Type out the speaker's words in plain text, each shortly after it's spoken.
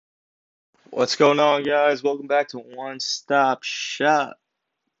What's going on, guys? Welcome back to One Stop Shop.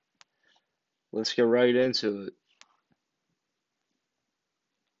 Let's get right into it.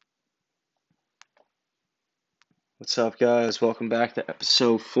 What's up, guys? Welcome back to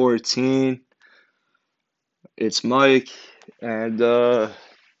episode 14. It's Mike, and it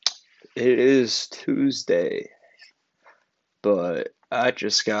is Tuesday, but I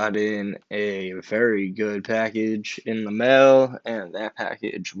just got in a very good package in the mail, and that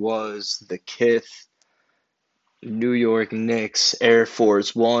package was the Kith New York Knicks Air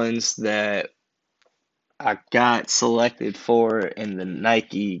Force Ones that I got selected for in the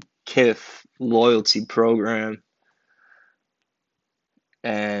Nike Kith loyalty program.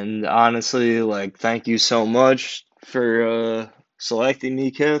 And honestly, thank you so much for selecting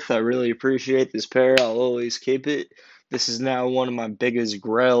me, Kith. I really appreciate this pair. I'll always keep it. This is now one of my biggest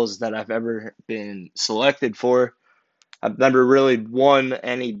grails that I've ever been selected for. I've never really won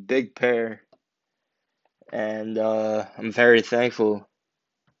any big pair, and I'm very thankful.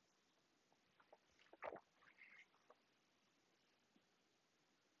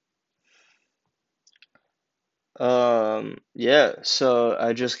 Yeah, so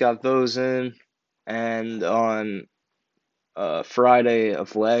I just got those in, and on Friday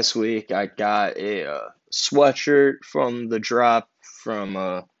of last week, I got a sweatshirt from the drop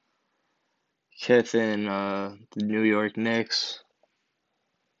from Kith and the New York Knicks,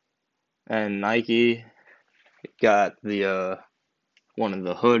 and Nike got the one of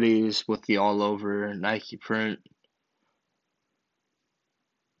the hoodies with the all over Nike print,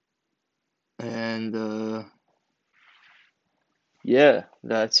 and yeah,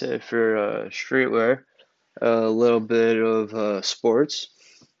 that's it for streetwear. A little bit of sports.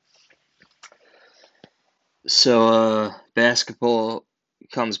 So basketball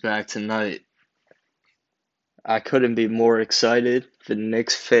comes back tonight. I couldn't be more excited. The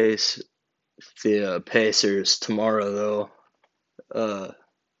Knicks face the Pacers tomorrow, though. Uh,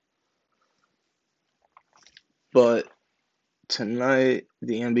 but tonight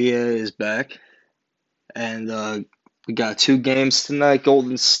the NBA is back, and we got two games tonight.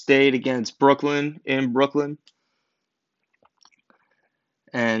 Golden State against Brooklyn in Brooklyn,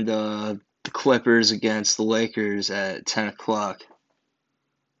 and the Clippers against the Lakers at 10 o'clock.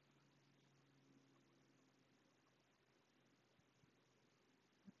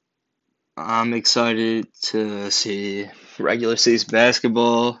 I'm excited to see regular season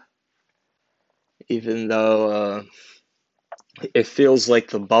basketball, even though it feels like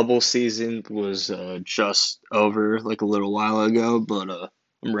the bubble season was just over like a little while ago, but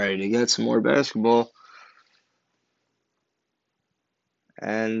I'm ready to get some more basketball.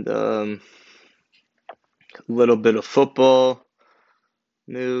 And a little bit of football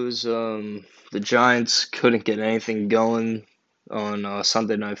news. The Giants couldn't get anything going on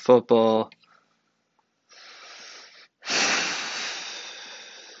Sunday Night Football.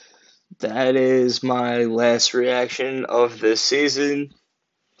 That is my last reaction of this season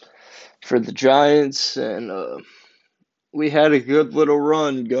for the Giants, and we had a good little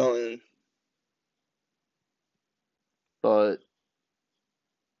run going, but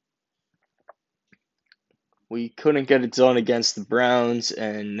we couldn't get it done against the Browns,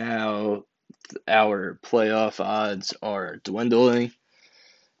 and now our playoff odds are dwindling.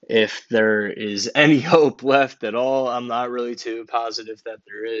 If there is any hope left at all, I'm not really too positive that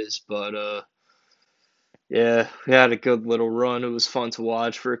there is, but yeah, we had a good little run. It was fun to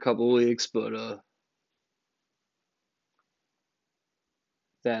watch for a couple of weeks, but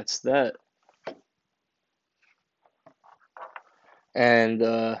that's that. And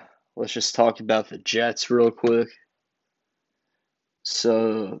let's just talk about the Jets real quick.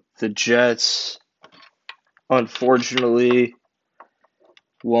 So the Jets, unfortunately,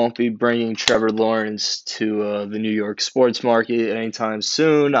 won't be bringing Trevor Lawrence to the New York sports market anytime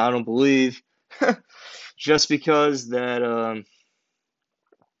soon. I don't believe, just because that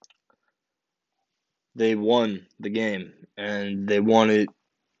they won the game and they won it,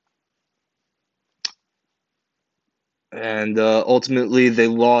 and ultimately they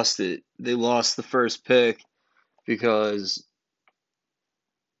lost it. They lost the first pick because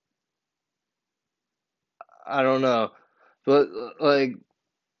I don't know, but like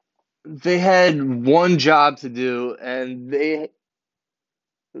they had one job to do and they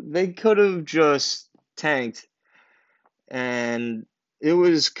could have just tanked, and it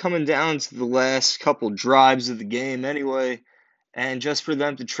was coming down to the last couple drives of the game anyway. And just for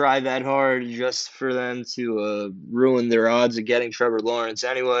them to try that hard, just for them to ruin their odds of getting Trevor Lawrence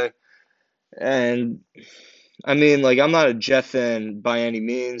anyway. And I mean, like, I'm not a Jet fan by any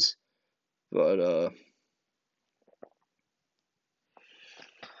means, but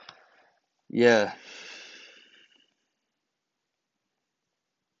Yeah.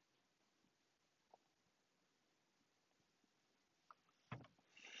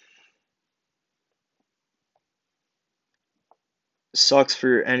 Sucks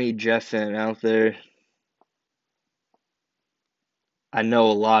for any Jeff fan out there. I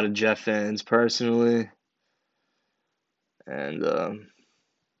know a lot of Jeff fans personally, and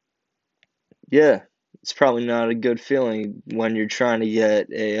yeah, it's probably not a good feeling when you're trying to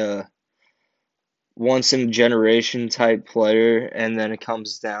get a once in a generation type player, and then it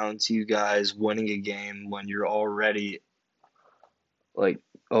comes down to you guys winning a game when you're already like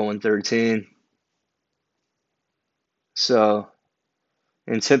 0-13. So,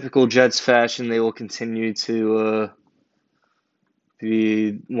 in typical Jets fashion, they will continue to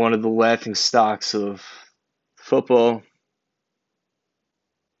be one of the laughing stocks of football.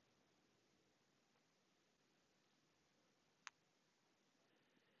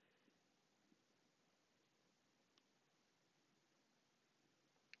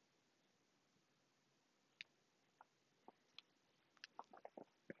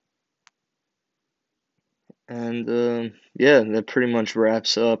 And yeah, that pretty much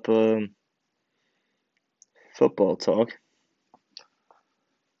wraps up football talk.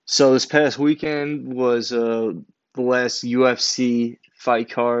 So this past weekend was the last UFC fight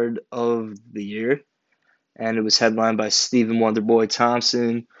card of the year, and it was headlined by Stephen Wonderboy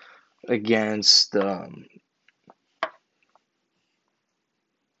Thompson against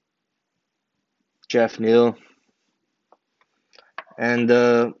Jeff Neal. And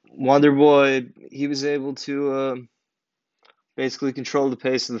Wonderboy, he was able to basically control the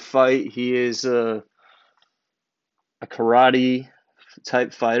pace of the fight. He is a karate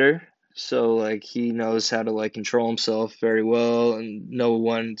type fighter, so like he knows how to like control himself very well and know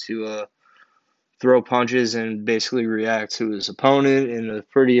when to throw punches and basically react to his opponent in a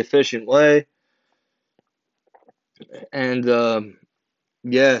pretty efficient way. And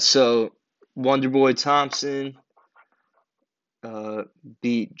yeah, so Wonderboy Thompson uh,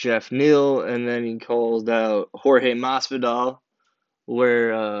 beat Jeff Neal, and then he called out Jorge Masvidal,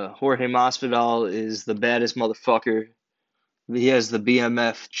 where Jorge Masvidal is the baddest motherfucker. He has the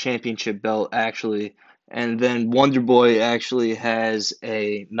BMF championship belt actually, and then Wonderboy actually has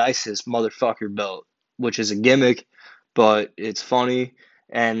a nicest motherfucker belt, which is a gimmick, but it's funny,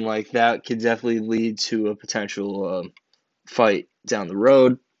 and like that could definitely lead to a potential fight down the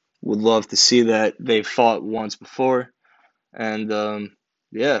road. Would love to see that. They've fought once before, and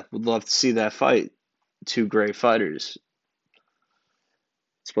yeah, would love to see that fight. Two great fighters.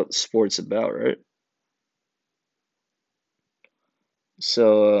 That's what the sport's about, right?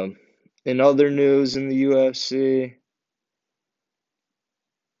 So, in other news in the UFC,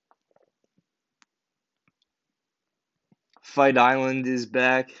 Fight Island is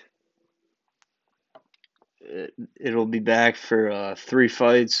back. It'll be back for 3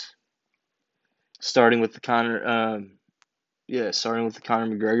 fights, starting with the starting with the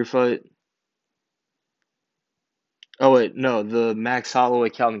Conor McGregor fight. Oh wait, no, the Max Holloway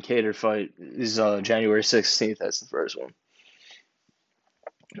Calvin Kattar fight is January 16th. That's the first one,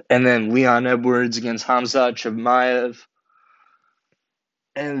 and then Leon Edwards against Hamzat Chimaev,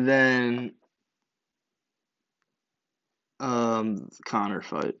 and then Conor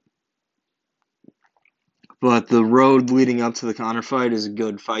fight. But the road leading up to the Conor fight is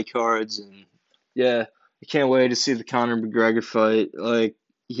good fight cards, and yeah, I can't wait to see the Conor McGregor fight. Like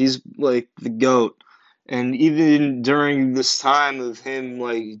he's like the GOAT. And even during this time of him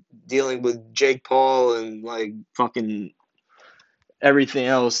like dealing with Jake Paul and like fucking everything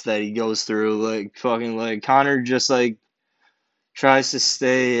else that he goes through, like fucking like Conor just like tries to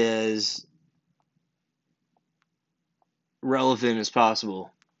stay as relevant as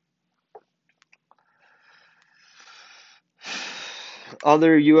possible.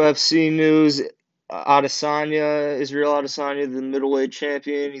 Other UFC news: Adesanya, Israel Adesanya, the middleweight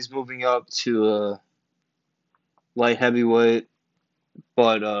champion, he's moving up to light heavyweight,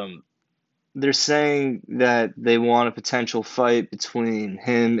 but they're saying that they want a potential fight between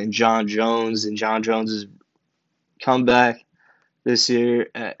him and John Jones, and John Jones's comeback this year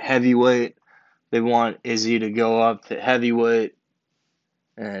at heavyweight. They want Izzy to go up to heavyweight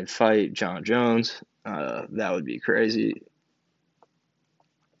and fight John Jones. That would be crazy.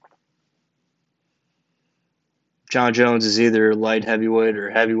 John Jones is either light heavyweight or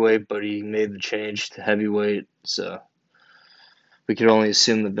heavyweight, but he made the change to heavyweight, so we could only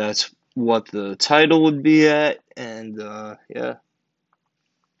assume that that's what the title would be at, and yeah.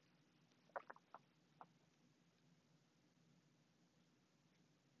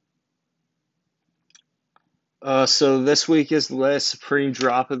 So this week is the last Supreme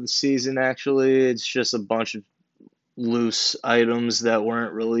drop of the season, actually. It's just a bunch of loose items that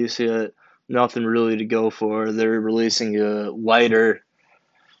weren't released yet. Nothing really to go for. They're releasing a lighter,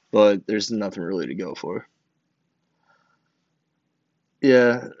 but there's nothing really to go for.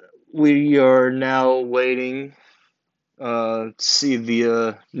 Yeah, we are now waiting to see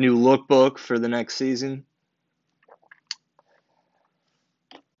the new lookbook for the next season.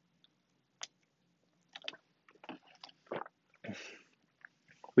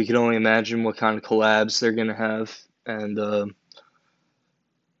 We can only imagine what kind of collabs they're going to have and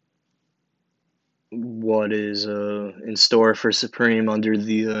what is in store for Supreme under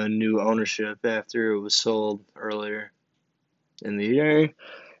the new ownership after it was sold earlier in the year.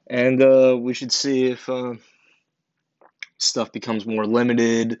 And we should see if stuff becomes more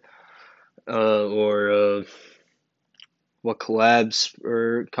limited or what collabs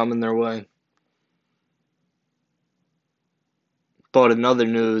are coming their way. But in other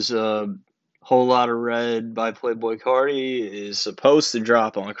news, Whole Lotta Red by Playboi Carti is supposed to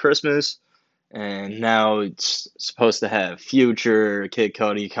drop on Christmas, and now it's supposed to have Future, Kid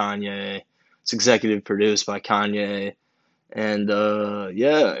Cudi, Kanye. It's executive produced by Kanye, and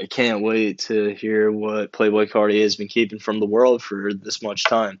yeah, I can't wait to hear what Playboi Carti has been keeping from the world for this much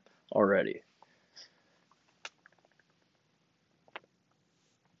time already.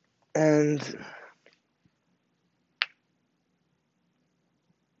 And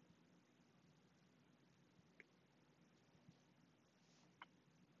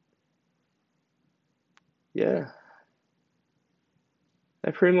yeah,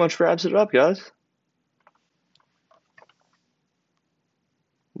 that pretty much wraps it up, guys.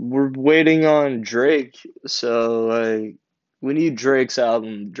 We're waiting on Drake, so like we need Drake's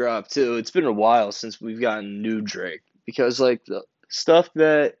album to drop too. It's been a while since we've gotten new Drake because like the stuff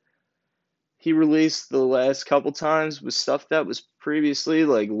that he released the last couple times was stuff that was previously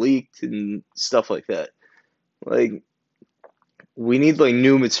like leaked and stuff like that. Like we need like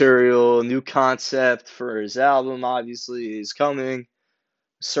new material, new concept for his album. Obviously, is coming.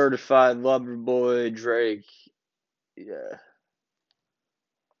 Certified Lover Boy Drake. Yeah.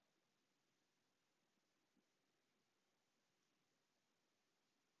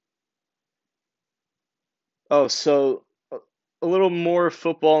 Oh, so a little more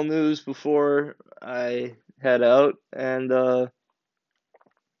football news before I head out. And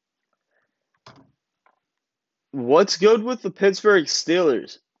what's good with the Pittsburgh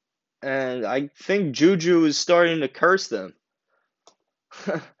Steelers? And I think Juju is starting to curse them.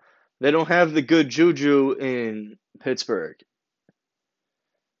 They don't have the good Juju in Pittsburgh.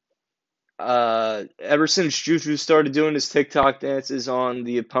 Ever since Juju started doing his TikTok dances on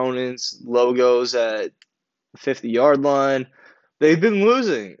the opponent's logos at the 50-yard line, they've been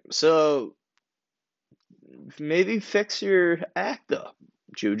losing. So maybe fix your act up,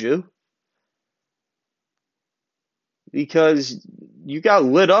 Juju, because you got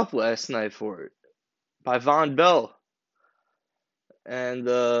lit up last night for it by Von Bell, and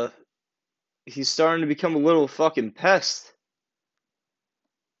he's starting to become a little fucking pest.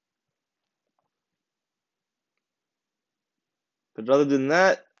 But other than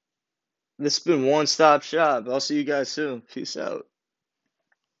that, this has been One Stop Shop. I'll see you guys soon. Peace out.